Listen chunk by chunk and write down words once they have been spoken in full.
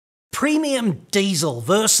Premium diesel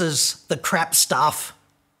versus the crap stuff.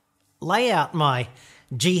 Lay out my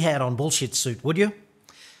jihad on bullshit suit, would you?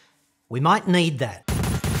 We might need that.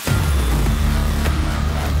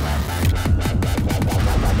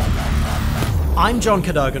 I'm John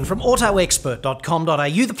Cadogan from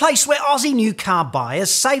AutoExpert.com.au, the place where Aussie new car buyers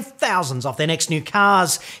save thousands off their next new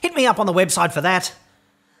cars. Hit me up on the website for that.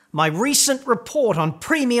 My recent report on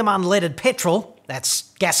premium unleaded petrol,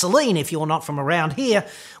 that's gasoline if you're not from around here,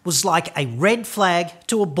 was like a red flag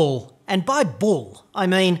to a bull. And by bull, I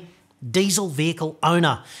mean diesel vehicle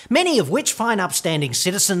owner, many of which fine upstanding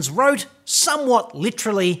citizens wrote, somewhat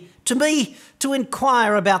literally, to me to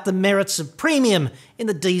inquire about the merits of premium in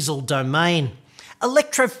the diesel domain.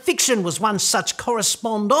 Electrofiction was one such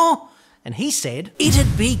correspondent, and he said,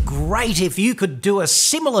 "It'd be great if you could do a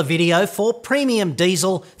similar video for premium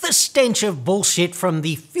diesel. The stench of bullshit from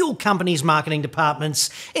the fuel companies' marketing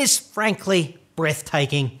departments is frankly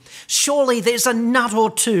breathtaking. Surely there's a nut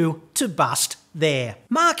or two to bust there."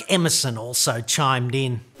 Mark Emerson also chimed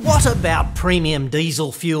in. What about premium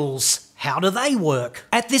diesel fuels? How do they work?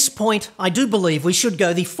 At this point, I do believe we should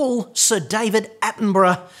go the full Sir David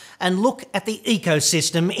Attenborough and look at the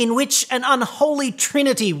ecosystem in which an unholy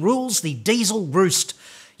trinity rules the diesel roost.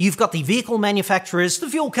 You've got the vehicle manufacturers, the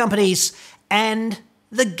fuel companies, and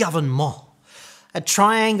the government. A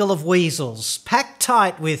triangle of weasels, packed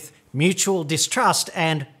tight with mutual distrust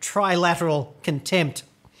and tri-lateral contempt.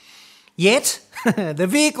 Yet, the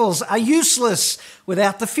vehicles are useless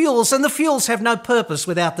without the fuels, and the fuels have no purpose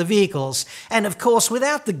without the vehicles. And of course,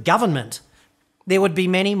 without the government, there would be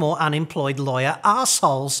many more unemployed lawyer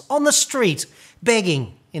arseholes on the street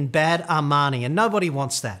begging in bad Armani, and nobody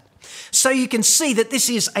wants that. So you can see that this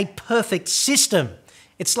is a perfect system.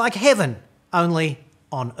 It's like heaven, only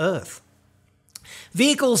on earth.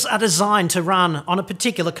 Vehicles are designed to run on a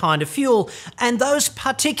particular kind of fuel, and those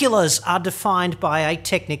particulars are defined by a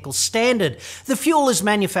technical standard. The fuel is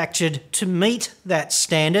manufactured to meet that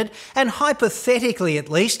standard, and hypothetically at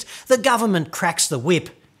least, the government cracks the whip.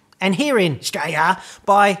 And here in Straya,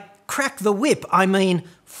 by crack the whip, I mean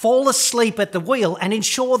fall asleep at the wheel and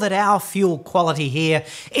ensure that our fuel quality here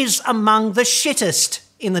is among the shittest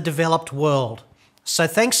in the developed world. So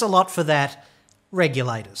thanks a lot for that,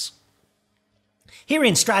 regulators. Here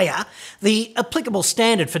in Straya, the applicable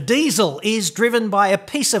standard for diesel is driven by a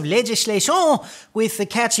piece of legislation with the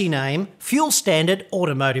catchy name Fuel Standard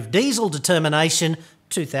Automotive Diesel Determination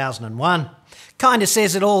 2001. Kinda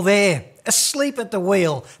says it all there. Asleep at the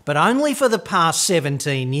wheel, but only for the past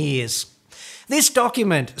 17 years. This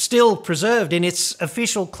document, still preserved in its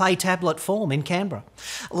official clay tablet form in Canberra,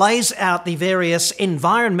 lays out the various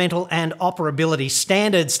environmental and operability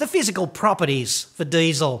standards, the physical properties for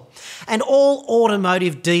diesel. And all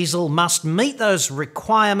automotive diesel must meet those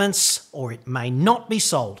requirements or it may not be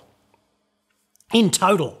sold. In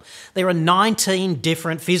total, there are 19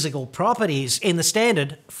 different physical properties in the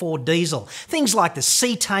standard for diesel. Things like the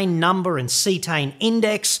cetane number and cetane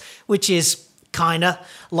index, which is kinda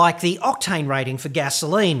like the octane rating for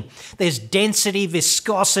gasoline. There's density,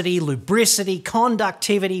 viscosity, lubricity,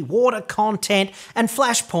 conductivity, water content, and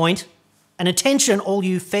flash point. And attention, all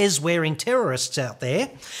you fez-wearing terrorists out there,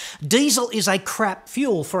 diesel is a crap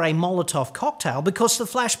fuel for a Molotov cocktail because the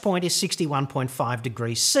flash point is 61.5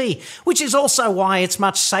 degrees C, which is also why it's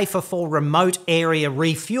much safer for remote area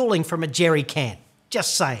refueling from a jerry can.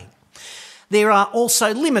 Just saying. There are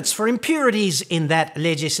also limits for impurities in that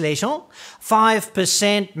legislation.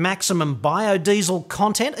 5% maximum biodiesel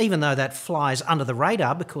content, even though that flies under the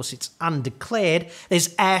radar because it's undeclared.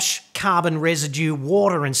 There's ash, carbon residue,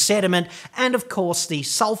 water and sediment, and of course the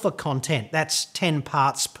sulfur content. That's 10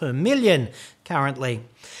 parts per million currently.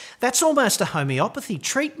 That's almost a homeopathy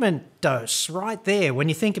treatment dose right there when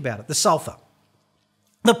you think about it, the sulfur.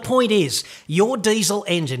 The point is, your diesel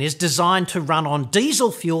engine is designed to run on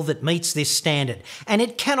diesel fuel that meets this standard, and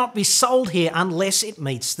it cannot be sold here unless it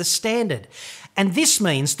meets the standard. And this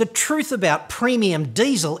means the truth about premium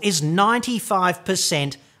diesel is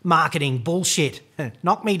 95% marketing bullshit.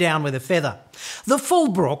 Knock me down with a feather. The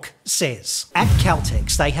Fullbrook says, at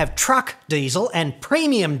Caltex they have truck diesel and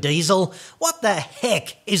premium diesel. What the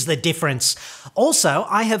heck is the difference? Also,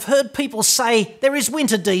 I have heard people say there is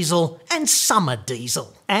winter diesel and summer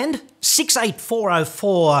diesel. And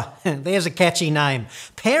 68404, there's a catchy name.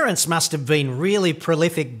 Parents must have been really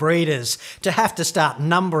prolific breeders to have to start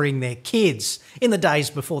numbering their kids in the days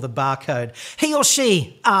before the barcode. He or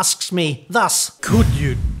she asks me thus, could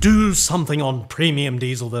you do something on premium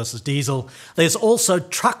diesel versus diesel? There's also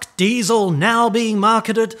truck diesel now being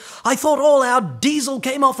marketed. I thought all our diesel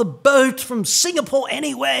came off the boat from Singapore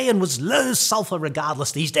anyway and was low sulfur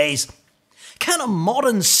regardless these days. Can a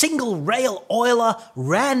modern single-rail oiler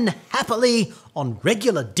ran happily on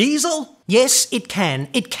regular diesel? Yes, it can.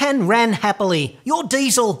 It can ran happily. Your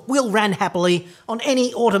diesel will ran happily on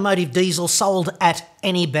any automotive diesel sold at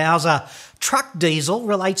any Bowser. Truck diesel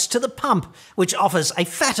relates to the pump, which offers a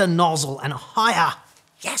fatter nozzle and a higher,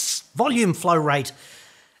 yes, volume flow rate,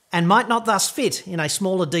 and might not thus fit in a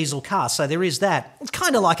smaller diesel car, so there is that. It's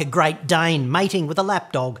kind of like a Great Dane mating with a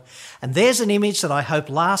lapdog. And there's an image that I hope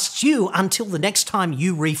lasts you until the next time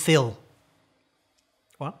you refill.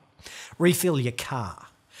 What? Refill your car.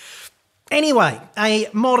 Anyway, a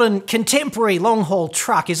modern, contemporary long-haul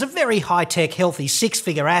truck is a very high-tech, healthy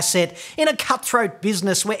six-figure asset in a cutthroat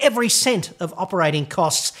business where every cent of operating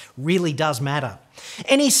costs really does matter.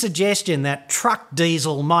 Any suggestion that truck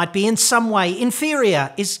diesel might be in some way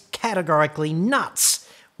inferior is categorically nuts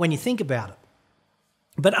when you think about it.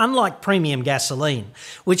 But unlike premium gasoline,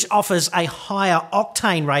 which offers a higher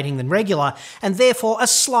octane rating than regular and therefore a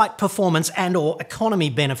slight performance and/or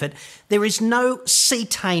economy benefit, there is no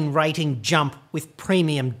cetane rating jump with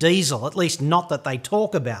premium diesel, at least not that they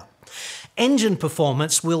talk about. Engine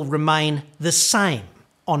performance will remain the same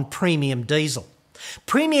on premium diesel.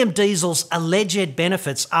 Premium diesel's alleged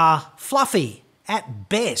benefits are fluffy at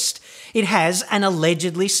best. It has an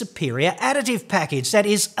allegedly superior additive package that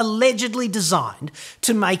is allegedly designed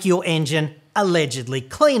to make your engine allegedly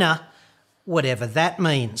cleaner, whatever that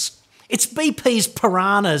means. It's BP's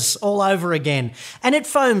piranhas all over again, and it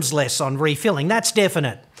foams less on refilling, that's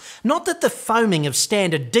definite. Not that the foaming of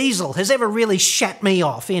standard diesel has ever really shat me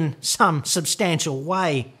off in some substantial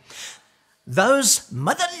way. Those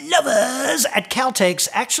mother lovers at Caltex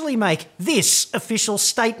actually make this official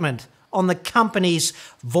statement on the company's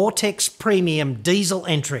Vortex Premium Diesel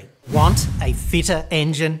entry. Want a fitter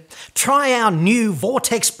engine? Try our new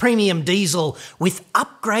Vortex Premium Diesel with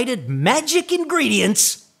upgraded magic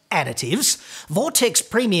ingredients, additives. Vortex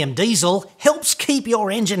Premium Diesel helps keep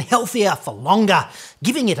your engine healthier for longer,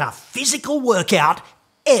 giving it a physical workout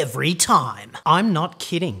every time. I'm not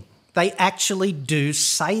kidding. They actually do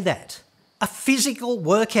say that. A physical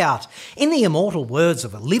workout. In the immortal words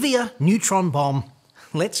of Olivia Neutron Bomb,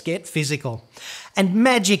 let's get physical. And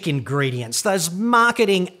magic ingredients, those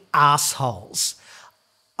marketing arseholes.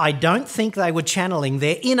 I don't think they were channeling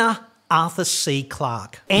their inner Arthur C.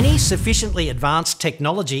 Clarke. Any sufficiently advanced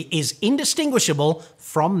technology is indistinguishable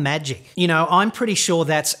from magic. You know, I'm pretty sure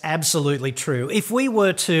that's absolutely true. If we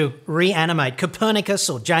were to reanimate Copernicus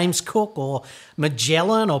or James Cook or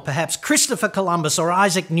Magellan or perhaps Christopher Columbus or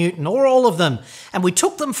Isaac Newton or all of them, and we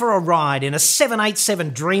took them for a ride in a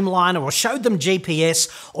 787 Dreamliner or showed them GPS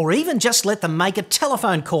or even just let them make a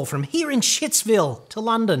telephone call from here in Shitsville to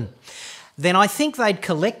London, then I think they'd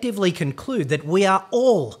collectively conclude that we are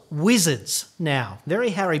all wizards now.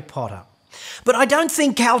 Very Harry Potter. But I don't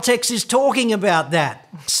think Caltex is talking about that.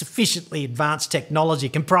 Sufficiently advanced technology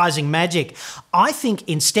comprising magic. I think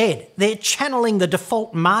instead they're channeling the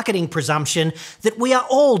default marketing presumption that we are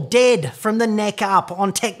all dead from the neck up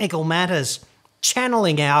on technical matters.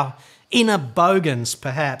 Channeling our inner bogans,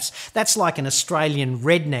 perhaps. That's like an Australian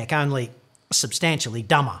redneck, only substantially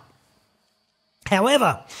dumber.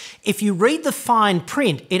 However, if you read the fine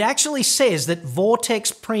print, it actually says that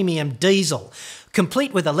Vortex Premium Diesel,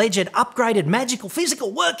 complete with alleged upgraded magical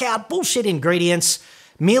physical workout bullshit ingredients,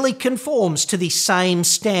 merely conforms to the same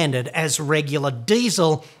standard as regular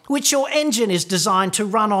diesel, which your engine is designed to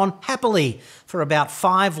run on happily for about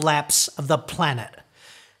 5 laps of the planet.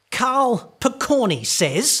 Carl Picorni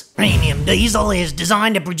says, "Premium diesel is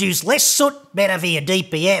designed to produce less soot, better for your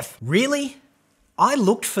DPF." Really? I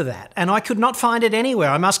looked for that and I could not find it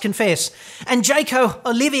anywhere, I must confess. And Jaco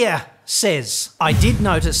Olivia says, "I did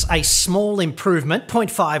notice a small improvement,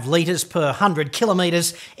 0.5 litres per 100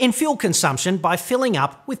 kilometres, in fuel consumption by filling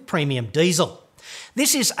up with premium diesel.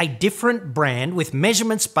 This is a different brand with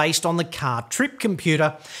measurements based on the car trip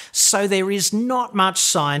computer, so there is not much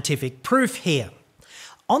scientific proof here.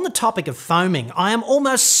 On the topic of foaming, I am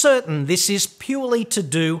almost certain this is purely to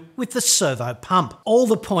do with the servo pump. All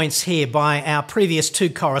the points here by our previous 2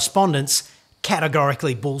 correspondents,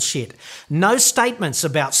 categorically bullshit. No statements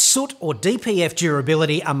about soot or DPF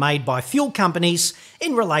durability are made by fuel companies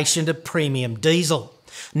in relation to premium diesel.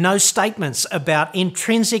 No statements about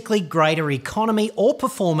intrinsically greater economy or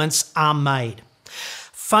performance are made.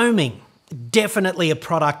 Foaming, definitely a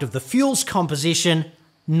product of the fuel's composition,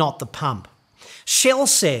 not the pump. Shell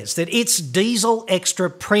says that its Diesel Extra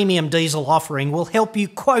Premium Diesel offering will help you,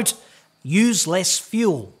 quote, use less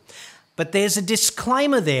fuel. But there's a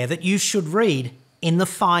disclaimer there that you should read in the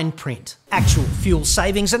fine print. Actual fuel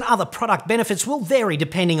savings and other product benefits will vary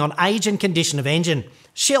depending on age and condition of engine.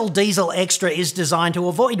 Shell Diesel Extra is designed to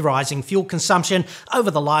avoid rising fuel consumption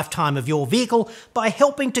over the lifetime of your vehicle by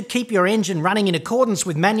helping to keep your engine running in accordance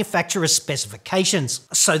with manufacturer's specifications.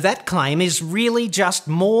 So that claim is really just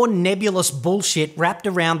more nebulous bullshit wrapped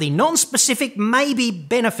around the non-specific maybe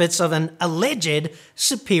benefits of an alleged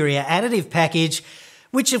superior additive package,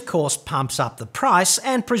 which of course pumps up the price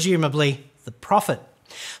and presumably the profit.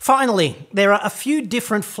 Finally, there are a few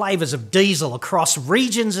different flavours of diesel across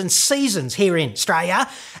regions and seasons here in Straya,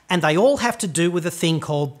 and they all have to do with a thing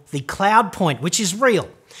called the cloud point, which is real.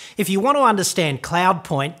 If you want to understand cloud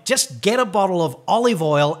point, just get a bottle of olive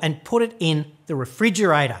oil and put it in the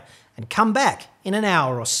refrigerator and come back in an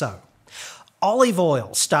hour or so. Olive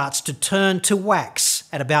oil starts to turn to wax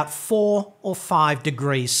at about 4 or 5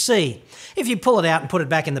 degrees C. If you pull it out and put it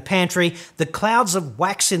back in the pantry, the clouds of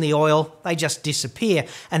wax in the oil, they just disappear,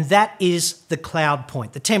 and that is the cloud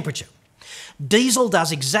point, the temperature. Diesel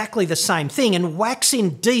does exactly the same thing, and wax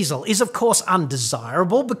in diesel is of course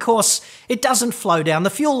undesirable because it doesn't flow down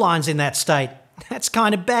the fuel lines in that state. That's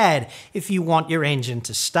kind of bad if you want your engine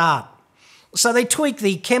to start. So they tweak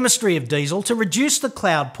the chemistry of diesel to reduce the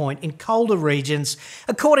cloud point in colder regions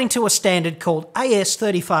according to a standard called AS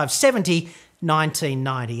 3570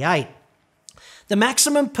 1998. The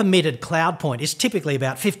maximum permitted cloud point is typically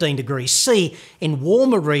about 15 degrees C in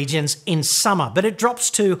warmer regions in summer, but it drops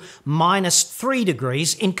to -3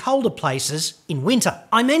 degrees in colder places in winter.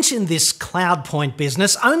 I mention this cloud point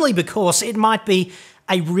business only because it might be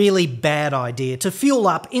a really bad idea to fuel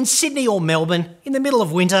up in Sydney or Melbourne in the middle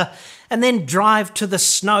of winter and then drive to the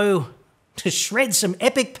snow to shred some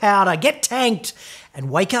epic powder, get tanked, and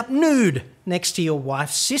wake up nude next to your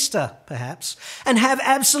wife's sister, perhaps, and have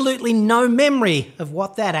absolutely no memory of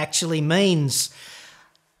what that actually means.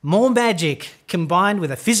 More magic combined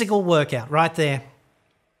with a physical workout right there.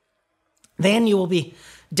 Then you will be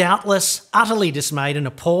doubtless utterly dismayed and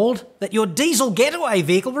appalled that your diesel getaway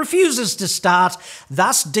vehicle refuses to start,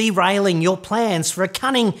 thus derailing your plans for a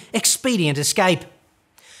cunning, expedient escape.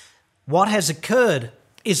 What has occurred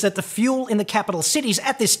is that the fuel in the capital cities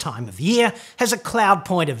at this time of year has a cloud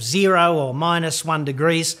point of 0 or -1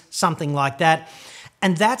 degrees, something like that,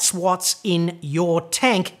 and that's what's in your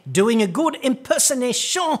tank, doing a good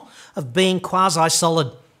impersonation of being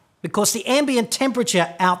quasi-solid, because the ambient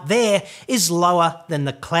temperature out there is lower than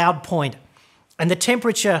the cloud point, and the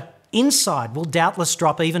temperature inside will doubtless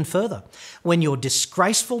drop even further when your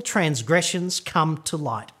disgraceful transgressions come to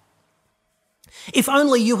light. If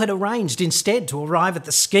only you had arranged instead to arrive at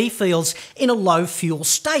the ski fields in a low fuel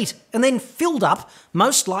state and then filled up,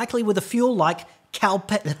 most likely with a fuel like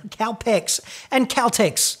Calpex and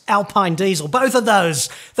Caltex Alpine Diesel, both of those,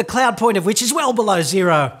 the cloud point of which is well below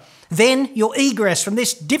 0. Then your egress from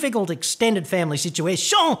this difficult extended family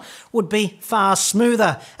situation would be far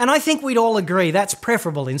smoother, and I think we'd all agree that's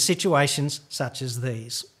preferable in situations such as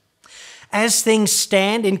these. As things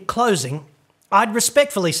stand, in closing, I'd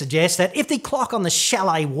respectfully suggest that if the clock on the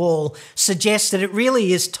chalet wall suggests that it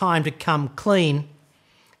really is time to come clean,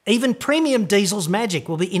 even premium diesel's magic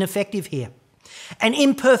will be ineffective here. An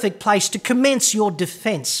imperfect place to commence your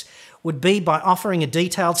defence would be by offering a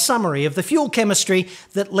detailed summary of the fuel chemistry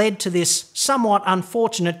that led to this somewhat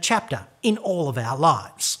unfortunate chapter in all of our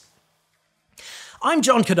lives. I'm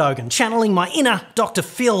John Cadogan, channeling my inner Dr.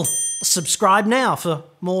 Phil. Subscribe now for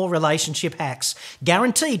more relationship hacks,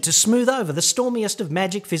 guaranteed to smooth over the stormiest of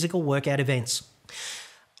magic physical workout events.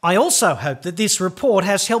 I also hope that this report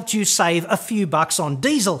has helped you save a few bucks on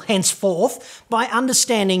diesel henceforth by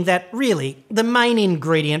understanding that really the main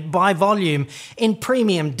ingredient by volume in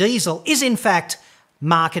premium diesel is in fact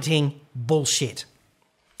marketing bullshit.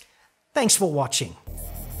 Thanks for watching.